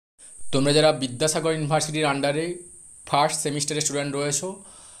তোমরা যারা বিদ্যাসাগর ইউনিভার্সিটির আন্ডারে ফার্স্ট সেমিস্টারের স্টুডেন্ট রয়েছো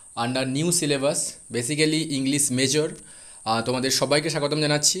under new syllabus basically English major, তোমাদের সবাইকে স্বাগতম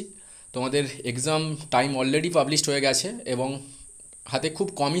জানাচ্ছি। তোমাদের এক্সাম টাইম অলরেডি পাবলিশড হয়ে গেছে এবং হাতে খুব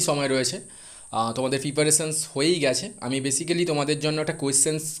কমই সময় রয়েছে। তোমাদের প্রিপারেশনস হয়েই গেছে। আমি বেসিক্যালি তোমাদের জন্য একটা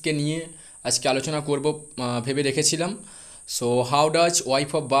কোয়েশ্চেন্সকে নিয়ে আজকে আলোচনা করব ভেবে রেখেছিলাম। So how does wife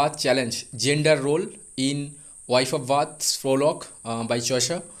of bath challenge gender role in wife of bath Prolog by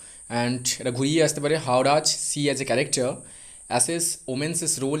চয়সা, and এটা ঘুরিয়ে আসতে পারে how does she as a character assess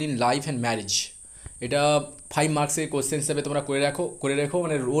ওমেন্সেস role in life and marriage. এটা 5 মার্কসের কোশ্চেন হিসাবে তোমরা করে রেখো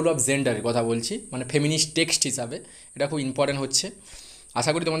মানে রোল অফ জেন্ডারের কথা বলছি, মানে ফেমিনিস্ট টেক্সট হিসাবে এটা খুব ইম্পর্ট্যান্ট হচ্ছে।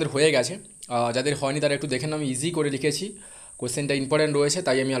 আশা করি তোমাদের হয়ে গেছে। যাদের হয়নি তারা একটু দেখে নাও, আমি ইজি করে লিখেছি, কোশ্চেনটা ইম্পর্ট্যান্ট রয়েছে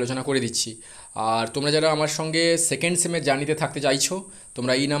তাই আমি আলোচনা করে দিচ্ছি। আর তোমরা যারা আমার সঙ্গে সেকেন্ড সেমের জার্নিতে থাকতে চাইছো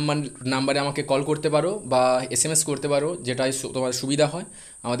তোমরা এই নাম্বারে আমাকে কল করতে পারো বা SMS করতে পারো, যেটাই তোমার সুবিধা হয়।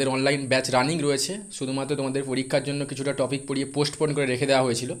 আমাদের অনলাইন ব্যাচ রানিং রয়েছে, শুধুমাত্র তোমাদের পরীক্ষার জন্য কিছুটা টপিক পড়িয়ে পোস্টপোন করে রেখে দেওয়া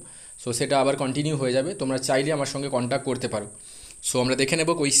হয়েছিল। সো সেটা আবার কন্টিনিউ হয়ে যাবে, তোমরা চাইলে আমার সঙ্গে কন্ট্যাক্ট করতে পারো। সো আমরা দেখে নেব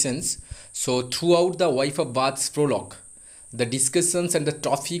questions. So through out the wife of baths Prolog the discussions and the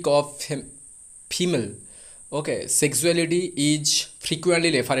topic of female sexuality is frequently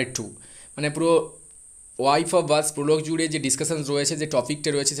referred to, মানে পুরো ওয়াইফ অফ বাথস প্রোলগ জুড়ে যে ডিসকাশনস রয়েছে, যে টপিকটা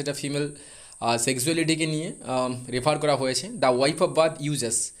রয়েছে সেটা ফিমেল সেক্সুয়ালিটিকে নিয়ে রেফার করা হয়েছে। The wife of bath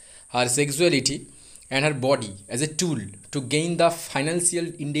uses her sexuality and her body as a tool to gain the financial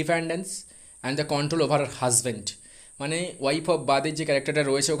independence and the control over her husband. মানে ওয়াইফ অফ বাথের যে ক্যারেক্টারটা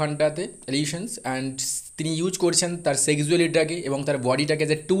রয়েছে ওখানটাতে রিলেশনস, অ্যান্ড তিনি ইউজ করছেন তার সেক্সুয়ালিটিটাকে এবং তার বডিটাকে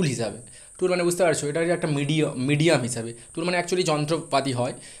যে টুল হিসাবে। টুল মানে বুঝতে পারছো, এটা একটা মিডিয়াম হিসাবে। টুল মানে অ্যাকচুয়ালি যন্ত্রপাতি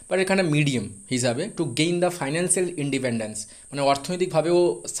হয়, বাট এখানে মিডিয়াম হিসাবে to gain the financial independence, মানে অর্থনৈতিকভাবেও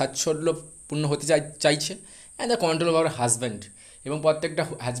স্বাচ্ছল্যপূর্ণ হতে চাইছে, and the control over husband, এবং প্রত্যেকটা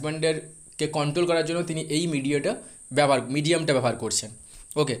হাজব্যান্ডেরকে কন্ট্রোল করার জন্য তিনি এই মিডিয়ামটা ব্যবহার করছেন।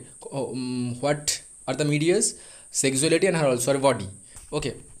 ওকে, what are the medias? Sexuality and also her body.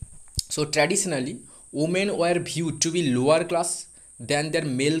 Okay, so traditionally women were viewed to be lower class than their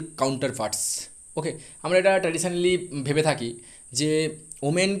male counterparts. ওকে, আমরা এটা ট্র্যাডিশনালি ভেবে থাকি যে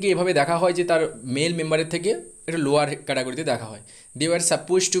ওমেনকে এভাবে দেখা হয় যে তার মেল মেম্বারের থেকে একটা লোয়ার ক্যাটাগরিতে দেখা হয়। They were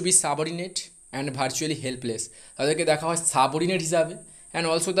suppose two B subordinate and virtually helpless, তাদেরকে দেখা হয় সাবঅর্ডিনেট হিসাবে and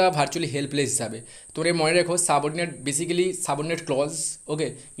also the virtually helpless হিসাবে। তোমরা মনে রেখো সাবঅর্ডিনেট বেসিক্যালি সাবঅর্ডিনেট ক্লজ, ওকে,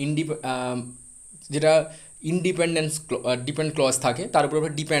 যেটা ডিপেন্ড ক্লজ থাকে তার উপর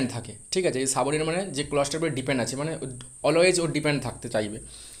ডিপেন্ড থাকে, ঠিক আছে। এই সাবঅর্ডিনেট মানে যে ক্লজটার উপরে ডিপেন্ড আছে, মানে অলওয়েজ ও ডিপেন্ড থাকতে চাইবে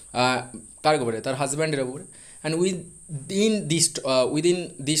কার উপরে? তার হাজব্যান্ডের উপরে। And within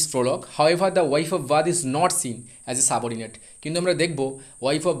this Prolog however the wife of bath is not seen as a subordinate. কিন্তু আমরা দেখবো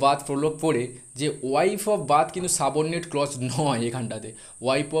ওয়াইফ অফ বাথ প্রোলগ পড়ে যে ওয়াইফ অফ বাথ কিন্তু সাবঅর্ডিনেট ক্লজ নয় এখানটাতে।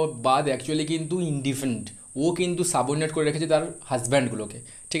 ওয়াইফ অফ বাথ অ্যাকচুয়ালি কিন্তু ইনডিপেন্ডেন্ট, ও কিন্তু সাবঅর্ডিনেট করে রেখেছে তার হাজব্যান্ডগুলোকে,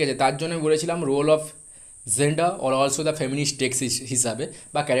 ঠিক আছে। তার জন্য বলেছিলাম role of gender or also the feminist text হিসাবে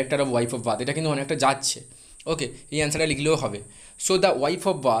বা character of wife of bath, এটা কিন্তু অনেকটা যাচ্ছে। ওকে, এই অ্যান্সারটা লিখলেও হবে। So the wife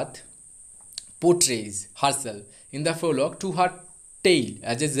of bath portrays herself in the prologue to her tale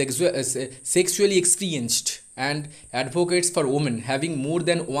as a sexually experienced and advocates for women having more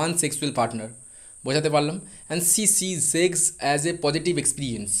than one sexual partner. বোঝাতে পারলাম? And she sees sex as a positive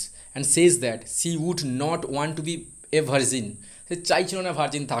experience and says that she would not want to be a virgin. সে চাইছিল না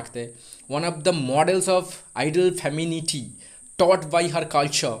virgin থাকতে। One of the models of ideal femininity taught by her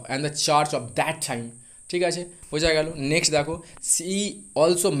culture and the church of that time. ঠিক আছে, বোঝা গেল। Next দেখো, C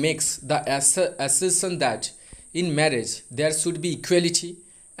also makes the অ্যাসেশন that in marriage there should be equality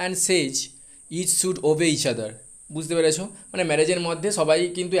and Sage each should ওবে each other. বুঝতে পেরেছো? মানে ম্যারেজের মধ্যে সবাই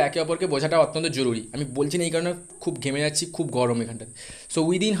কিন্তু একে অপরকে বোঝাটা অত্যন্ত জরুরি। আমি বলছি না এই কারণে খুব ঘেমে যাচ্ছি, খুব গরম এখানটাতে। So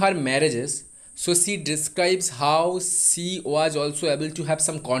within her marriages, so she describes how she was also able to have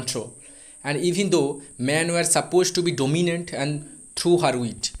some control, and even though men were supposed to be dominant and through her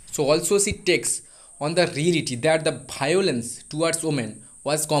wit, so also she takes on the reality that the violence towards women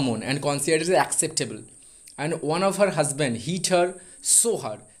was common and considered acceptable, and one of her husband hit her so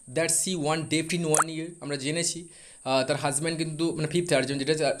hard that she went deaf in 1 year. আমরা জেনেছি তার husband কিন্তু মানে fifth surgeon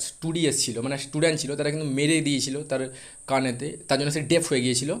যেটা studious ছিল, মানে student ছিল, তারা কিন্তু মেরে দিয়েছিল তার কানেতে, তার জন্য সে ডেফ হয়ে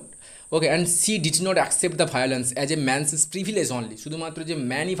গিয়েছিল। ওকে, and C did not accept the violence as a man's privilege only, শুধুমাত্র যে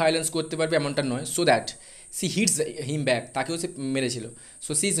ম্যানই ভায়োলেন্স করতে পারবে এমনটা নয়, so that C hits him back, তাকেও সে মেরেছিল।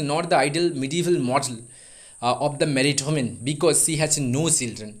 So C is not the idol medieval model of the married women because she has no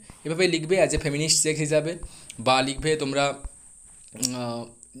children. এভাবে লিখবে অ্যাজ এ ফেমিনিস্ট সেক্স হিসাবে, বা লিখবে তোমরা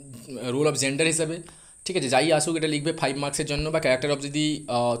রোল অফ জেন্ডার হিসাবে, ঠিক আছে, যাই আসুক এটা লিখবে 5 মার্কসের জন্য, বা ক্যারেক্টার অফ যদি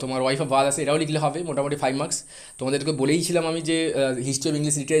তোমার ওয়াইফ অফ বাদ আছে এটাও লিখলে হবে, মোটামুটি 5 মার্কস। তোমাদেরকে বলেইছিলাম আমি যে হিস্ট্রি অফ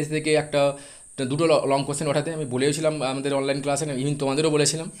ইংলিশ লিটারেচার থেকে দুটো লং কোশ্চেন ওঠাতে আমি বলেওছিলাম আমাদের অনলাইন ক্লাসে, ইভেন তোমাদেরও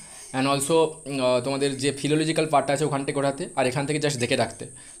বলেছিলাম। অ্যান্ড অলসো তোমাদের যে ফিলোলজিক্যাল পার্টটা আছে ওখান থেকে ওঠাতে, আর এখান থেকে জাস্ট দেখে রাখতে।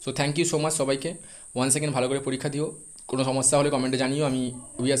 So thank you so much সবাইকে। 1 সেকেন্ড ভালো করে পরীক্ষা দিও, কোনো সমস্যা হলে কমেন্টে জানিও, আমি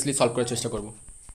অবভিয়াসলি সলভ করার চেষ্টা করবো।